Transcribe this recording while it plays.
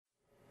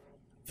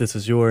This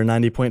is your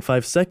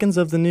 90.5 seconds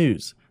of the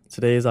news.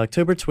 Today is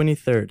October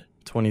 23rd,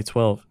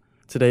 2012.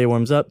 Today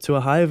warms up to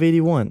a high of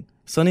 81,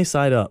 sunny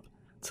side up.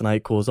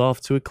 Tonight cools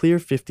off to a clear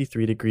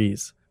 53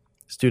 degrees.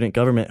 Student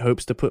government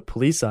hopes to put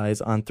police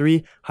eyes on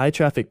 3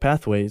 high-traffic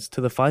pathways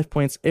to the 5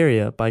 Points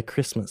area by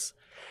Christmas.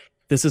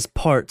 This is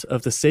part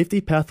of the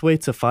Safety Pathway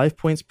to 5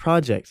 Points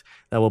project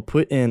that will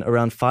put in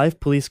around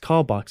 5 police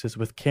call boxes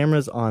with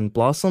cameras on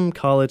Blossom,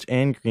 College,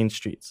 and Green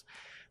Streets.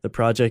 The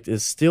project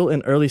is still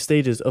in early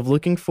stages of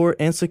looking for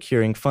and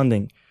securing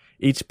funding.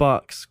 Each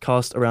box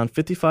cost around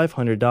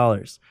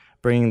 $5,500,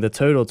 bringing the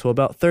total to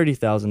about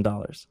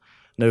 $30,000.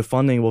 No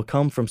funding will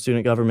come from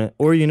student government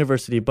or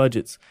university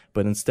budgets,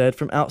 but instead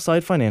from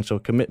outside financial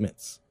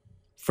commitments.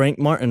 Frank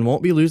Martin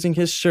won't be losing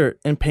his shirt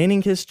and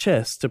painting his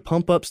chest to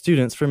pump up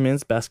students for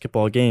men's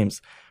basketball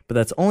games, but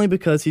that's only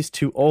because he's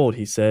too old,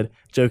 he said,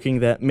 joking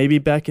that maybe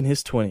back in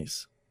his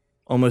 20s.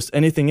 Almost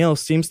anything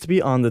else seems to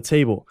be on the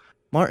table.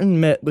 Martin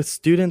met with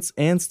students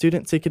and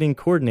student ticketing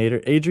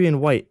coordinator Adrian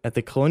White at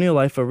the Colonial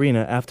Life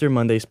Arena after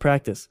Monday's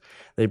practice.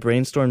 They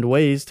brainstormed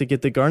ways to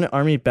get the Garnet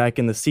Army back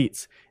in the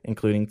seats,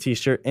 including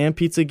t-shirt and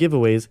pizza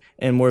giveaways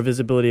and more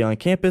visibility on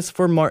campus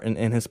for Martin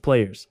and his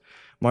players.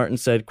 Martin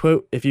said,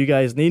 quote, "If you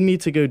guys need me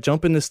to go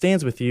jump in the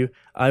stands with you,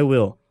 I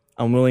will.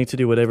 I'm willing to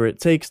do whatever it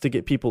takes to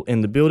get people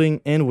in the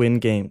building and win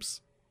games."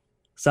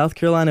 South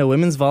Carolina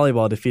women's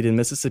volleyball defeated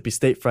Mississippi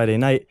State Friday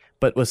night,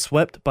 but was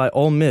swept by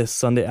Ole Miss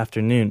Sunday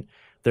afternoon.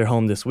 They're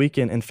home this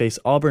weekend and face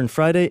Auburn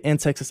Friday and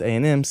Texas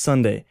A&M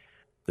Sunday.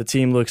 The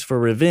team looks for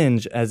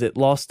revenge as it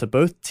lost to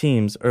both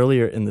teams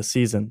earlier in the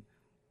season.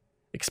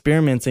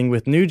 Experimenting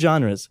with new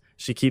genres,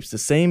 she keeps the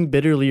same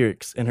bitter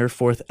lyrics in her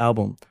 4th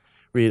album.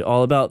 Read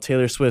all about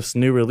Taylor Swift's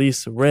new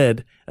release,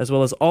 Red, as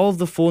well as all of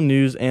the full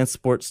news and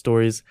sports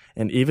stories,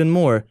 and even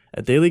more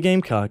at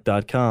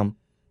dailygamecock.com.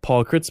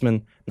 Paul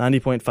Kritzman,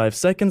 90.5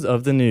 seconds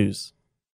of the news.